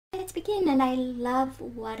Let's begin. And I love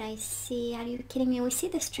what I see. Are you kidding me? We see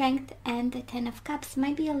the Strength and the Ten of Cups.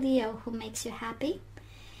 Might be a Leo who makes you happy.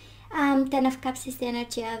 Ten of Cups is the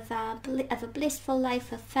energy of a blissful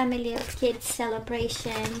life, of family, of kids,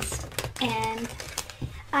 celebrations, and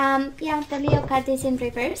yeah, the Leo card is in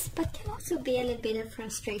reverse, but can also be a little bit of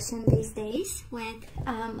frustration these days with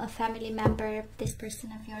a family member, this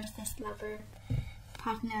person of yours, this lover,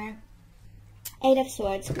 partner. Eight of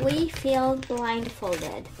Swords. We feel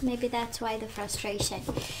blindfolded. Maybe that's why the frustration.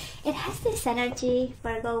 It has this energy,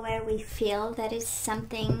 Virgo, where we feel there is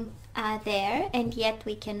something there, and yet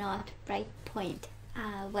we cannot point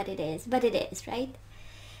what it is. But it is, right?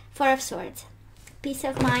 Four of Swords. Peace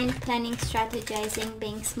of mind, planning, strategizing,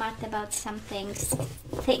 being smart about some things,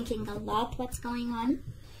 thinking a lot what's going on.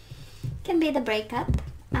 Can be the breakup.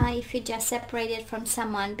 If you just separated from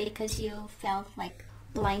someone because you felt like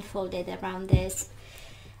blindfolded around this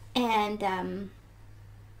and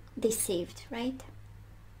deceived, right?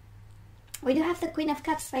 We do have the Queen of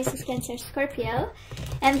Cups, Pisces, Cancer, Scorpio,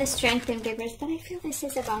 and the Strength in reverse, but I feel this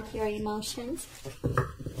is about your emotions.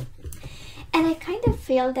 And I kind of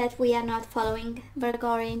feel that we are not following Virgo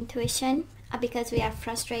or intuition because we are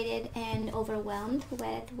frustrated and overwhelmed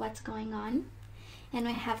with what's going on. And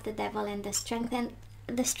we have the Devil and the Strength, and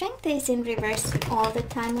the Strength is in reverse all the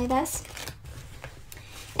time with us.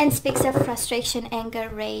 And speaks of frustration, anger,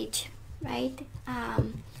 rage, right?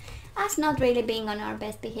 Us not really being on our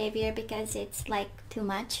best behavior because it's like too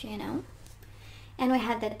much, you know. And we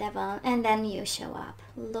had the Devil, and then you show up.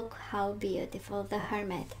 Look how beautiful, the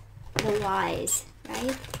Hermit, the Wise,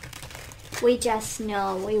 right? We just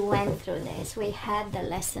know we went through this. We had the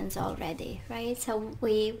lessons already, right? So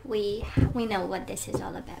we know what this is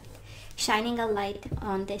all about. Shining a light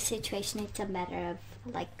on this situation, it's a matter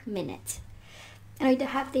of like minutes. And we do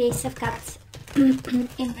have the Ace of Cups in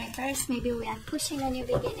reverse. Maybe we are pushing a new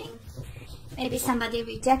beginning. Maybe somebody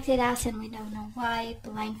rejected us and we don't know why.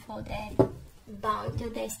 Blindfolded, bound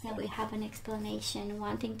to this till we have an explanation,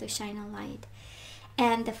 wanting to shine a light.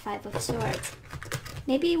 And the Five of Swords.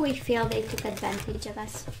 Maybe we feel they took advantage of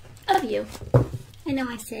us, of you. I know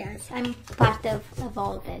I say us. I'm part of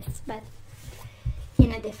all this, but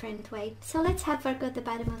in a different way. So let's have Virgo at the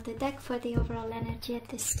bottom of the deck for the overall energy at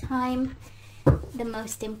this time. The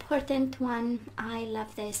most important one. I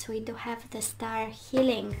love this. We do have the Star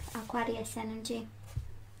healing, Aquarius energy.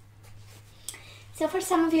 So for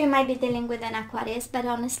some of you, you might be dealing with an Aquarius, but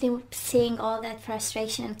honestly, seeing all that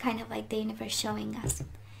frustration, kind of like the universe showing us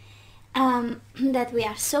that we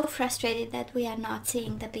are so frustrated that we are not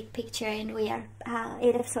seeing the big picture, and we are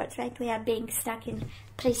Eight of Swords, right? We are being stuck in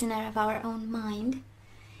prisoner of our own mind.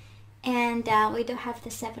 And we do have the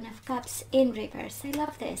Seven of Cups in reverse. I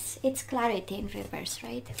love this. It's clarity in reverse,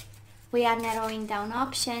 right? We are narrowing down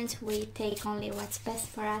options. We take only what's best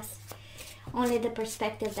for us. Only the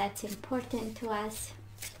perspective that's important to us.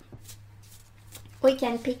 We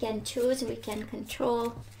can pick and choose. We can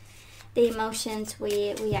control the emotions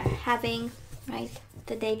we are having, right?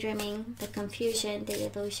 The daydreaming, the confusion, the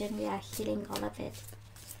illusion. We are healing all of it.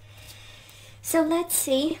 So let's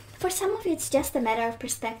see. For some of you, it's just a matter of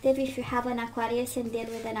perspective. If you have an Aquarius and deal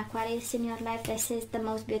with an Aquarius in your life, this is the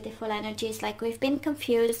most beautiful energy. It's like we've been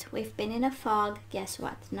confused, we've been in a fog. Guess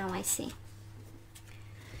what? Now I see.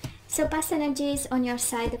 So past energies on your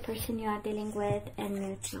side, the person you are dealing with, and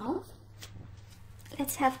neutral.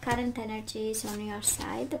 Let's have current energies on your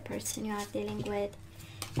side, the person you are dealing with,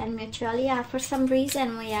 and neutral. Yeah, for some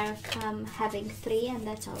reason we are having three, and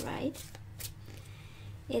that's all right.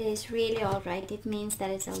 It is really all right. It means there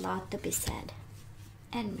is a lot to be said.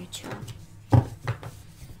 And mutual.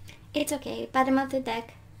 It's okay. Bottom of the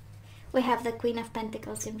deck, we have the Queen of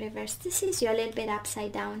Pentacles in reverse. This is you a little bit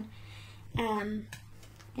upside down.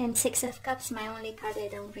 And Six of Cups, my only card I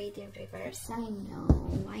don't read in reverse.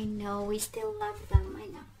 I know. We still love them. I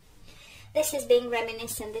know. This is being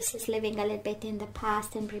reminiscent. This is living a little bit in the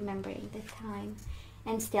past and remembering the time.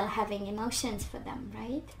 And still having emotions for them,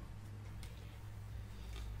 right?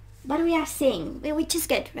 But we are seeing, which is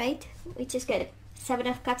good, right? Which is good. Seven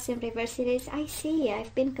of Cups in reverse it is. I see.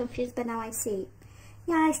 I've been confused, but now I see.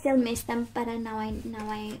 Yeah, I still miss them, but now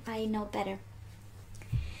I know better.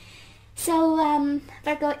 So,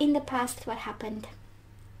 Virgo, in the past, what happened?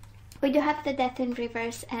 We do have the Death in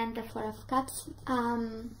reverse and the Four of Cups.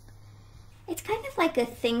 It's kind of like a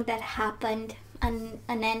thing that happened, an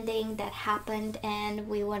ending that happened, and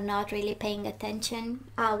we were not really paying attention.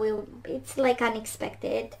 It's like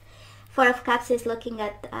unexpected. Four of Cups is looking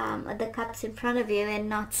at the cups in front of you and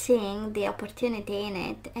not seeing the opportunity in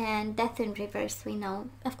it. And Death in reverse, we know,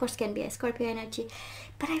 of course, can be a Scorpio energy.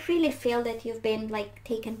 But I really feel that you've been like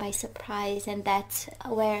taken by surprise, and that's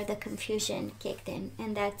where the confusion kicked in.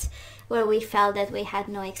 And that's where we felt that we had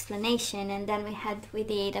no explanation. And then we had with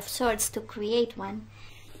the Eight of Swords to create one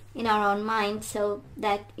in our own mind, so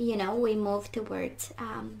that, you know, we move towards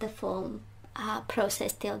the full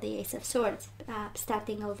process till the Ace of Swords,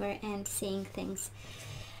 starting over and seeing things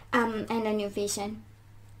and a new vision.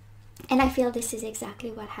 And I feel this is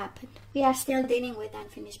exactly what happened. We are still dealing with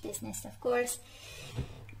unfinished business, of course,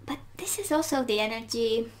 but this is also the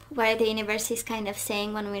energy where the universe is kind of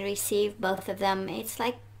saying, when we receive both of them, it's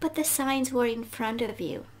like, but the signs were in front of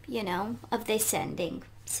you, you know, of this ending.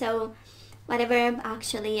 So whatever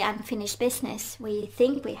actually unfinished business we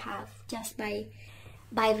think we have, just by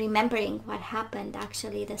remembering what happened,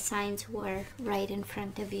 actually the signs were right in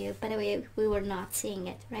front of you, but we were not seeing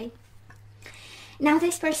it, right? Now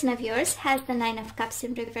this person of yours has the Nine of Cups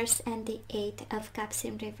in reverse and the Eight of Cups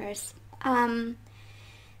in reverse. I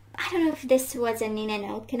don't know if this was an in and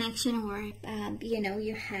out connection, or you know,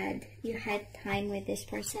 you had time with this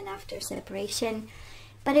person after separation,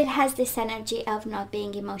 but it has this energy of not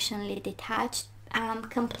being emotionally detached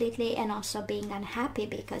completely, and also being unhappy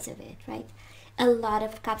because of it, right? A lot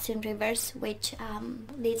of Cups in reverse, which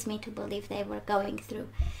leads me to believe they were going through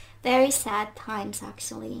very sad times,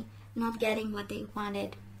 actually, not getting what they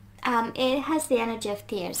wanted. It has the energy of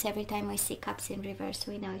tears. Every time we see Cups in reverse,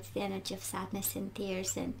 we know it's the energy of sadness and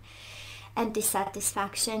tears and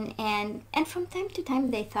dissatisfaction. And from time to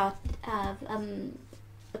time, they thought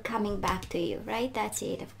of coming back to you, right? That's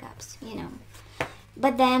the Eight of Cups, you know.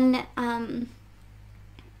 But then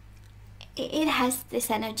it has this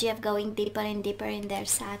energy of going deeper and deeper in their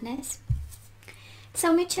sadness.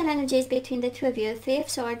 So mutual energies between the two of you: Three of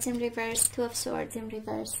Swords in reverse, Two of Swords in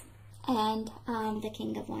reverse, and the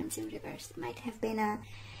King of Wands in reverse. It might have been an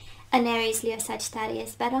Aries, Leo,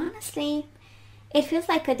 Sagittarius, but honestly, it feels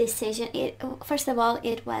like a decision. First of all,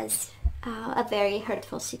 it was a very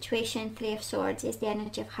hurtful situation. Three of Swords is the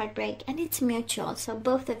energy of heartbreak, and it's mutual. So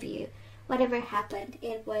both of you, whatever happened,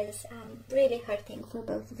 it was really hurting for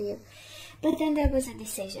both of you. But then there was a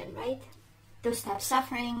decision, right? To stop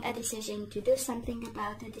suffering, a decision to do something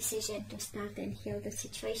about, a decision to start and heal the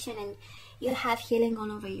situation. And you have healing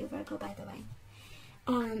all over you, Virgo, by the way.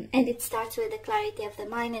 And it starts with the clarity of the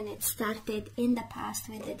mind, and it started in the past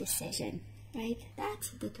with the decision, right? That's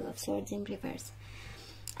the Two of Swords in reverse.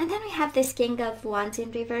 And then we have this King of Wands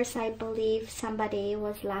in reverse. I believe somebody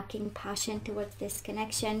was lacking passion towards this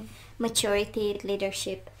connection, maturity,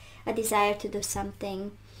 leadership, a desire to do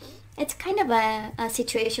something. It's kind of a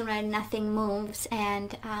situation where nothing moves,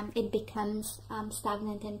 and it becomes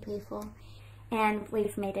stagnant and painful, and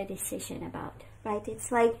we've made a decision about, right?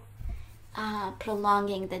 It's like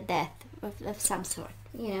prolonging the death of some sort,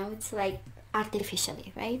 you know, it's like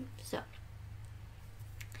artificially, right? So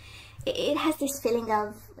it has this feeling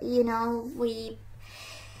of, you know,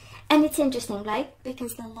 and it's interesting, right?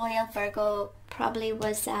 Because the loyal Virgo probably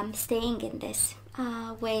was staying in this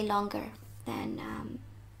way longer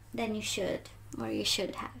than you should, or you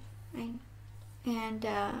should have, right? And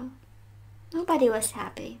nobody was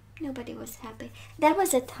happy. Nobody was happy. There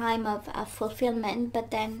was a time of fulfillment,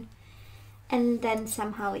 but then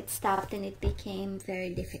somehow it stopped, and it became very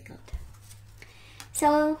difficult.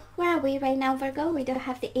 So where are we right now, Virgo? We do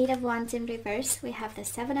have the Eight of Wands in reverse. We have the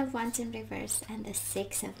Seven of Wands in reverse and the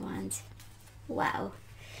Six of Wands. Wow.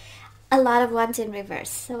 A lot of Wands in reverse.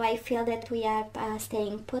 So I feel that we are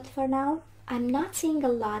staying put for now. I'm not seeing a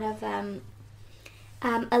lot of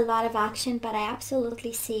action, but I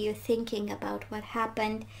absolutely see you thinking about what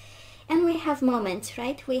happened. And we have moments,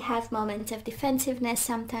 right? We have moments of defensiveness.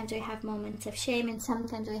 Sometimes we have moments of shame, and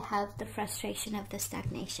sometimes we have the frustration of the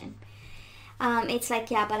stagnation. It's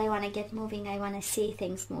like, yeah, but I want to get moving. I want to see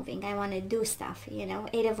things moving. I want to do stuff, you know.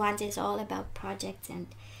 Eight of Wands is all about projects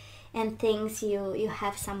and things you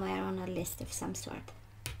have somewhere on a list of some sort.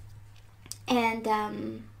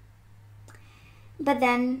 And but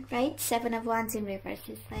then, right, Seven of Wands in reverse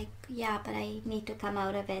is like, yeah, but I need to come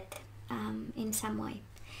out of it in some way.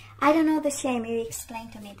 I don't know the shame. You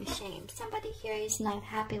explain to me the shame. Somebody here is not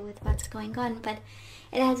happy with what's going on, but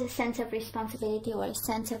it has a sense of responsibility, or a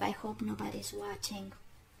sense of, I hope nobody's watching.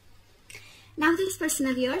 Now this person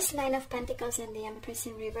of yours, Nine of Pentacles and the Empress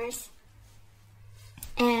in reverse.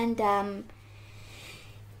 And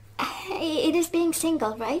it is being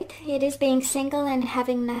single, right? It is being single and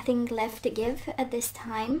having nothing left to give at this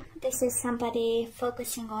time. This is somebody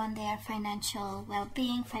focusing on their financial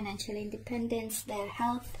well-being, financial independence, their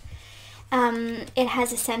health, It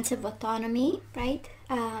has a sense of autonomy, right?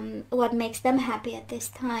 What makes them happy at this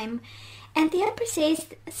time. And the Empress is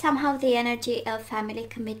somehow the energy of family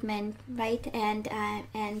commitment, right? And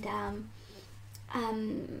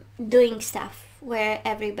doing stuff where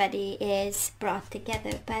everybody is brought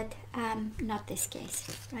together, but not this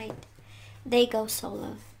case, right? They go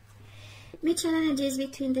solo. Mutual energies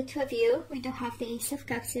between the two of you. We do have the Ace of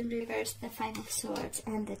Cups in reverse, the Five of Swords,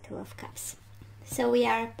 and the Two of Cups. So we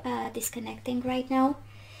are disconnecting right now.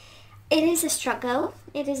 It is a struggle.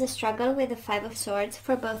 It is a struggle with the Five of Swords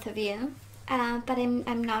for both of you. But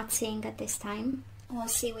I'm not seeing at this time. We'll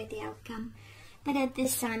see with the outcome. But at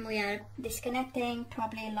this time we are disconnecting,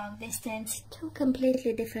 probably long distance, two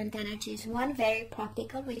completely different energies. One very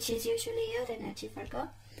practical, which is usually your energy, Virgo.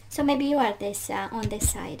 So maybe you are this on this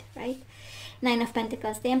side, right? Nine of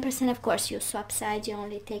Pentacles, the Empress, and of course you swap sides. You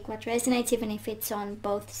only take what resonates, even if it's on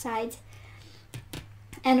both sides.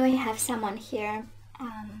 And we have someone here,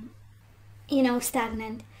 you know,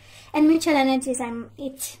 stagnant. And mutual energies,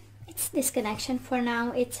 it's disconnection for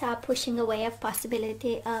now. It's pushing away a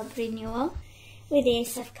possibility of renewal. With the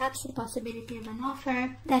Ace of Cups, the possibility of an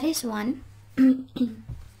offer. That is one.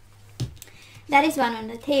 That is one on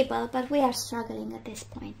the table, but we are struggling at this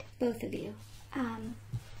point, both of you.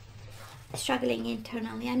 Struggling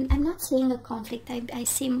internally. I'm not seeing a conflict. I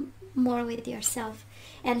see more with yourself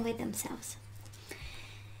and with themselves.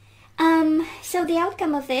 So the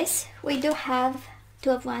outcome of this, we do have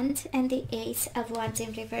Two of Wands and the Ace of Wands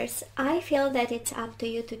in reverse. I feel that it's up to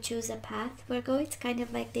you to choose a path, Virgo. It's kind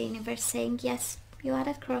of like the universe saying, yes, you are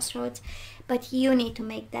at crossroads, but you need to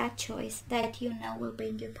make that choice that you know will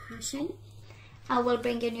bring you passion, will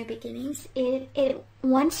bring you new beginnings.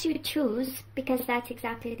 Once you choose, because that's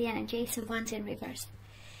exactly the energy, Ace of Wands in reverse.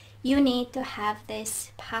 You need to have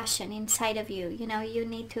this passion inside of you. You know, you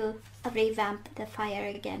need to revamp the fire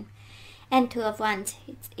again. And Two of Wands,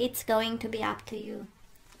 it's going to be up to you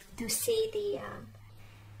to see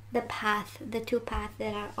the path, the two paths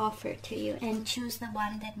that are offered to you, and choose the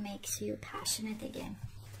one that makes you passionate again.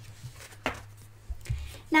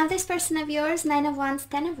 Now this person of yours, Nine of Wands,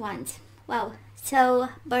 Ten of Wands. Wow, so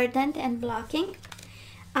burdened and blocking.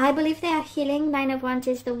 I believe they are healing. Nine of Wands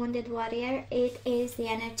is the wounded warrior. It is the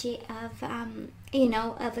energy of, you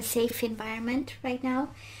know, of a safe environment right now.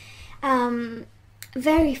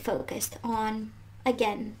 Very focused on,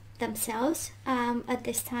 again, themselves at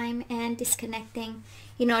this time, and disconnecting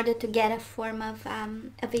in order to get a form of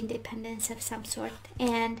independence of some sort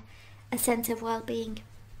and a sense of well-being.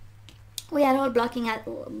 We are all blocking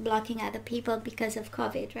other people because of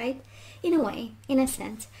COVID, right? In a way, in a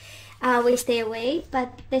sense. We stay away,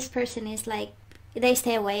 but this person is like, they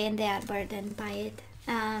stay away and they are burdened by it.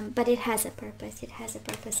 But it has a purpose. It has a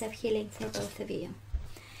purpose of healing for both of you.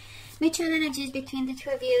 Mutual energies between the two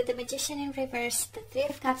of you, the Magician in reverse, the Three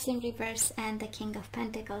of Cups in reverse, and the King of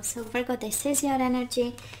Pentacles. So Virgo, this is your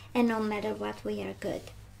energy, and no matter what, we are good.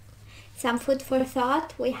 Some food for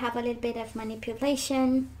thought. We have a little bit of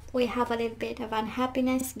manipulation. We have a little bit of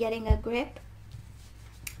unhappiness, getting a grip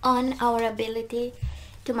on our ability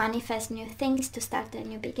to manifest new things, to start a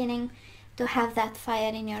new beginning, to have that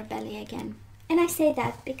fire in your belly again. And I say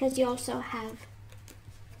that because you also have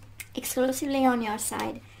exclusively on your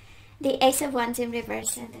side the Ace of Wands in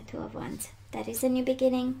reverse and the Two of Wands. That is a new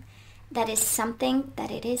beginning. That is something that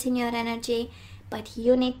it is in your energy, but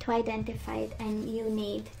you need to identify it and you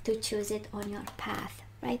need to choose it on your path,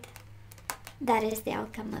 right? That is the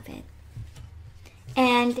outcome of it.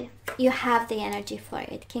 And you have the energy for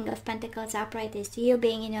it. King of Pentacles upright is you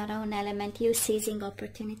being in your own element, you seizing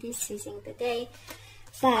opportunities, seizing the day.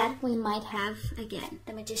 But we might have, again,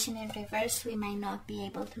 the Magician in reverse. We might not be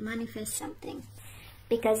able to manifest something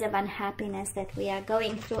because of unhappiness that we are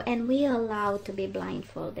going through, and we allow to be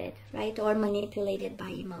blindfolded, right? Or manipulated by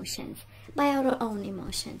emotions, by our own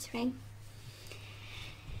emotions, right?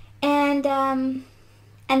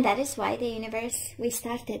 And that is why the universe, we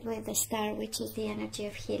started with the star, which is the energy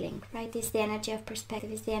of healing, right? It's the energy of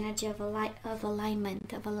perspective, it's the energy of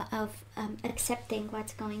alignment, of accepting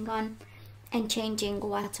what's going on and changing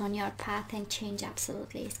what's on your path, and change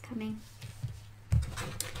absolutely is coming.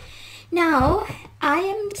 Now, I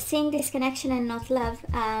am seeing disconnection and not love,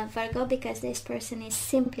 Virgo, because this person is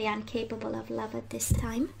simply incapable of love at this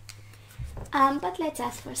time. But let's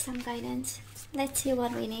ask for some guidance. Let's see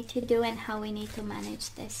what we need to do and how we need to manage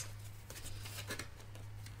this.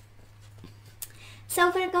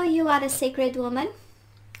 So, Virgo, you are a sacred woman,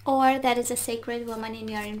 or there is a sacred woman in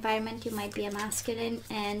your environment. You might be a masculine,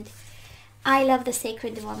 and I love the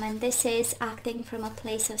sacred woman. This is acting from a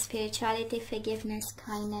place of spirituality, forgiveness,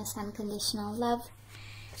 kindness, unconditional love.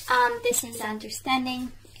 This is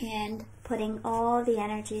understanding. and putting all the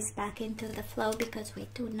energies back into the flow, because we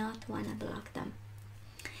do not want to block them.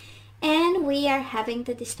 And we are having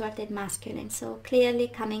the distorted masculine, so clearly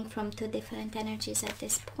coming from two different energies at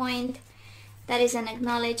this point. That is an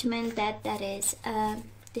acknowledgement that that is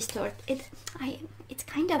distorted. It's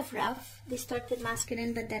kind of rough, distorted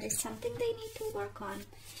masculine, but that is something they need to work on.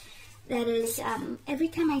 That is, every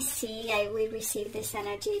time we receive this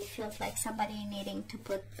energy, it feels like somebody needing to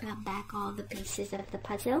put back all the pieces of the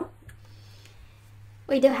puzzle.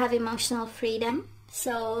 We do have emotional freedom,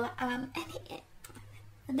 so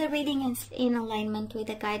the reading is in alignment with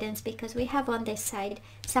the guidance, because we have on this side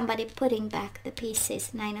somebody putting back the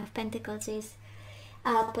pieces. 9 of Pentacles is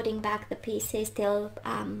putting back the pieces till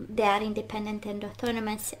they are independent and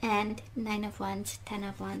autonomous, and 9 of Wands, 10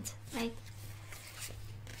 of Wands, right?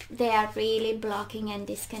 They are really blocking and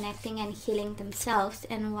disconnecting and healing themselves,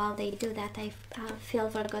 and while they do that, I feel,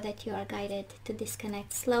 Virgo, that you are guided to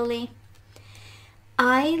disconnect slowly.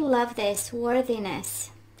 I love this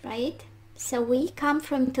worthiness, right? So we come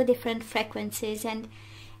from two different frequencies, and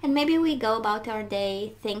maybe we go about our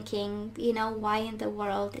day thinking, you know, why in the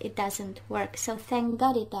world it doesn't work. So thank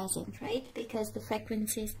God it doesn't, right? Because the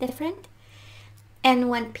frequency is different. And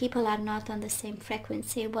when people are not on the same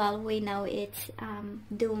frequency, well, we know it's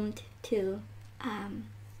doomed to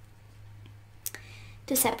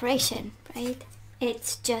separation, right?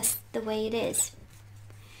 It's just the way it is.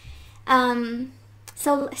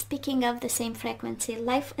 So speaking of the same frequency,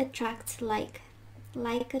 life attracts like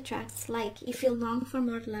attracts like. If you long for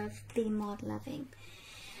more love, be more loving.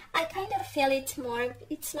 I kind of feel it's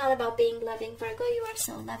not about being loving, Virgo, you are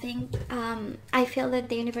so loving. I feel that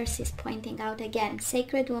the universe is pointing out again,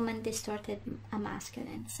 sacred woman, distorted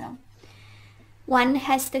masculine. So one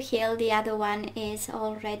has to heal, the other one is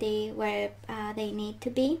already where they need to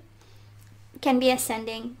be. Can be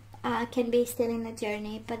ascending, can be still in a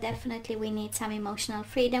journey, but definitely we need some emotional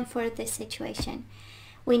freedom for this situation.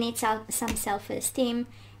 We need some self-esteem,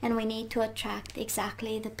 and we need to attract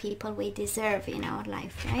exactly the people we deserve in our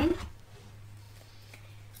life, right?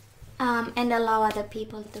 And allow other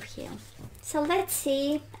people to heal. So let's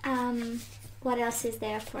see what else is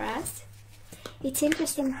there for us. It's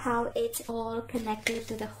interesting how it's all connected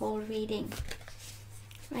to the whole reading,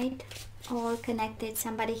 right? All connected.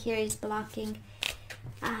 Somebody here is blocking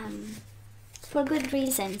for good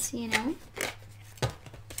reasons, you know.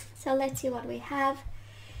 So let's see what we have.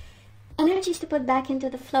 Energies to put back into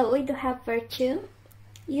the flow. We do have virtue.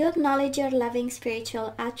 You acknowledge your loving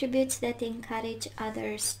spiritual attributes that encourage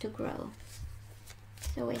others to grow.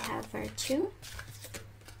 So we have virtue.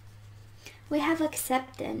 We have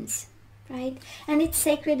acceptance, right? And it's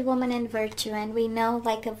sacred woman and virtue. And we know,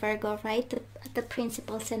 like a Virgo, right? The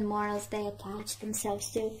principles and morals they attach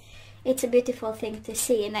themselves to. It's a beautiful thing to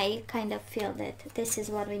see. And I kind of feel that this is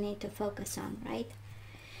what we need to focus on, right?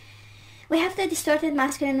 We have the distorted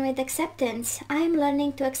masculine with acceptance. I am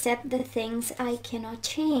learning to accept the things I cannot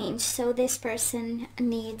change. So this person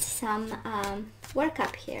needs some work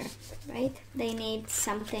up here, right? They need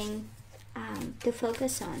something to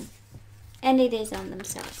focus on. And it is on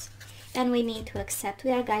themselves. And we need to accept.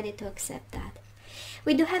 We are guided to accept that.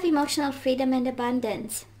 We do have emotional freedom and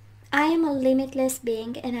abundance. I am a limitless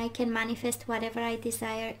being, and I can manifest whatever I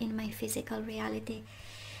desire in my physical reality.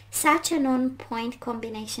 Such an on-point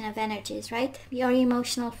combination of energies, right? Your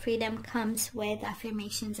emotional freedom comes with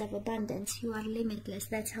affirmations of abundance. You are limitless.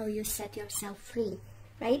 That's how you set yourself free,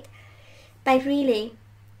 right? By really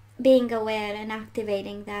being aware and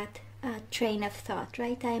activating that train of thought,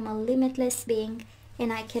 right? I am a limitless being,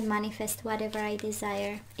 and I can manifest whatever I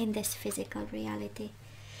desire in this physical reality.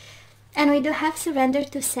 And we do have surrender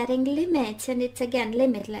to setting limits, and it's again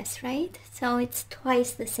limitless, right? So it's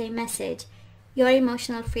twice the same message. Your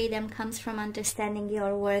emotional freedom comes from understanding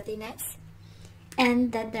your worthiness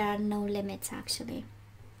and that there are no limits actually.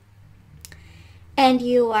 And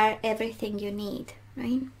you are everything you need,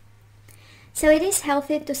 right? So it is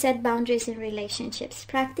healthy to set boundaries in relationships.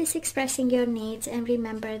 Practice expressing your needs and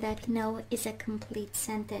remember that no is a complete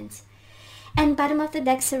sentence. And bottom of the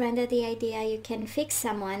deck, surrender the idea you can fix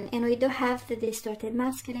someone. And we do have the distorted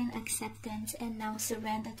masculine, acceptance, and now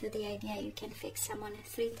surrender to the idea you can fix someone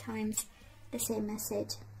 3 times. The same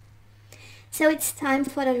message. So it's time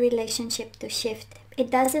for a relationship to shift. It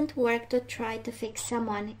doesn't work to try to fix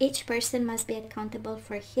someone. Each person must be accountable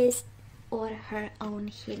for his or her own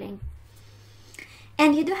healing.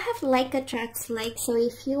 And you do have like attracts like. So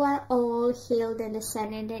if you are all healed and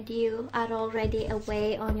ascended and you are already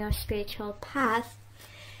away on your spiritual path,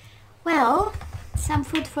 well, some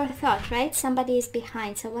food for thought, right? Somebody is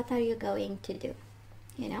behind. So what are you going to do?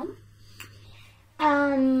 You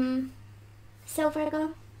know? So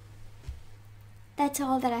Virgo, that's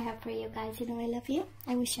all that I have for you guys. You know I love you.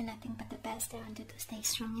 I wish you nothing but the best. I want you to stay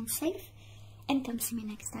strong and safe. And come see me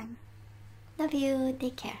next time. Love you.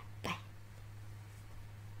 Take care.